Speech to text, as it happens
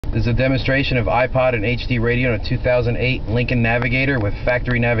This is a demonstration of iPod and HD radio on a 2008 Lincoln Navigator with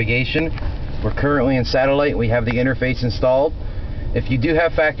factory navigation. We're currently in satellite. We have the interface installed. If you do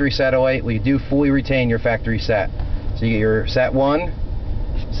have factory satellite, we do fully retain your factory sat. So you get your sat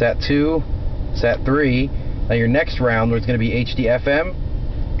 1, sat 2, sat 3. Now your next round is going to be HD-FM,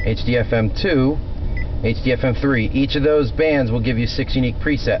 HD-FM 2, HD-FM 3. Each of those bands will give you 6 unique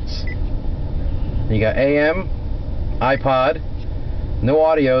presets. You got AM, iPod. No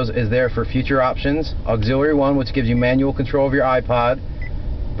audios is there for future options. Auxiliary 1, which gives you manual control of your iPod,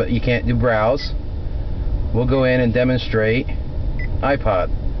 but you can't do browse. We'll go in and demonstrate iPod.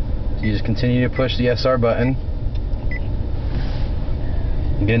 So you just continue to push the SR button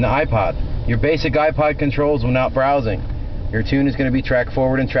and get into iPod. Your basic iPod controls without browsing. Your tune is going to be track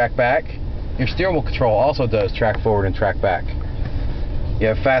forward and track back. Your steering wheel control also does track forward and track back. You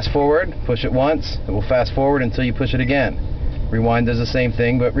have fast forward, push it once, it will fast forward until you push it again. Rewind does the same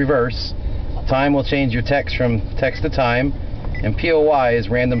thing, but reverse. Time will change your text from text to time, and POY is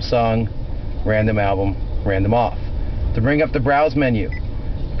random song, random album, random off. To bring up the browse menu,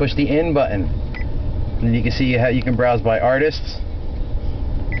 push the in button, and you can see how you can browse by artists,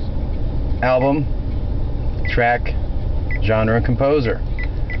 album, track, genre, and composer.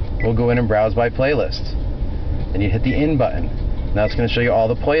 We'll go in and browse by playlist. Then you hit the in button. Now it's going to show you all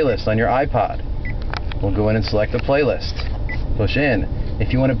the playlists on your iPod. We'll go in and select the playlist. Push in.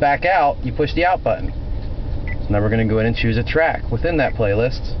 If you want to back out, you push the out button. So now we're going to go in and choose a track within that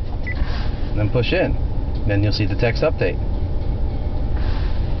playlist, and then push in. Then you'll see the text update.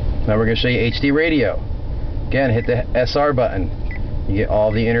 Now we're going to show you HD radio. Again, hit the SR button. You get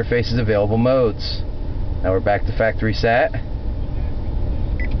all the interfaces available modes. Now we're back to factory sat.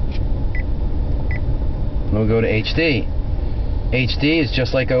 And we'll go to HD. HD is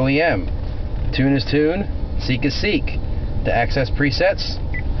just like OEM. Tune is tune, seek is seek. To access presets,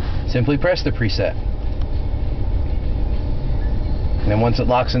 simply press the preset. And then once it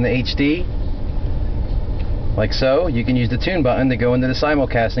locks into HD, like so, you can use the tune button to go into the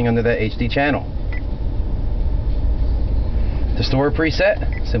simulcasting under that HD channel. To store a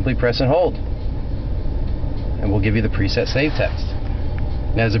preset, simply press and hold, and we'll give you the preset save text.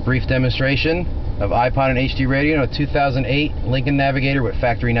 Now, as a brief demonstration of iPod and HD radio on a 2008 Lincoln Navigator with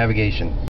factory navigation.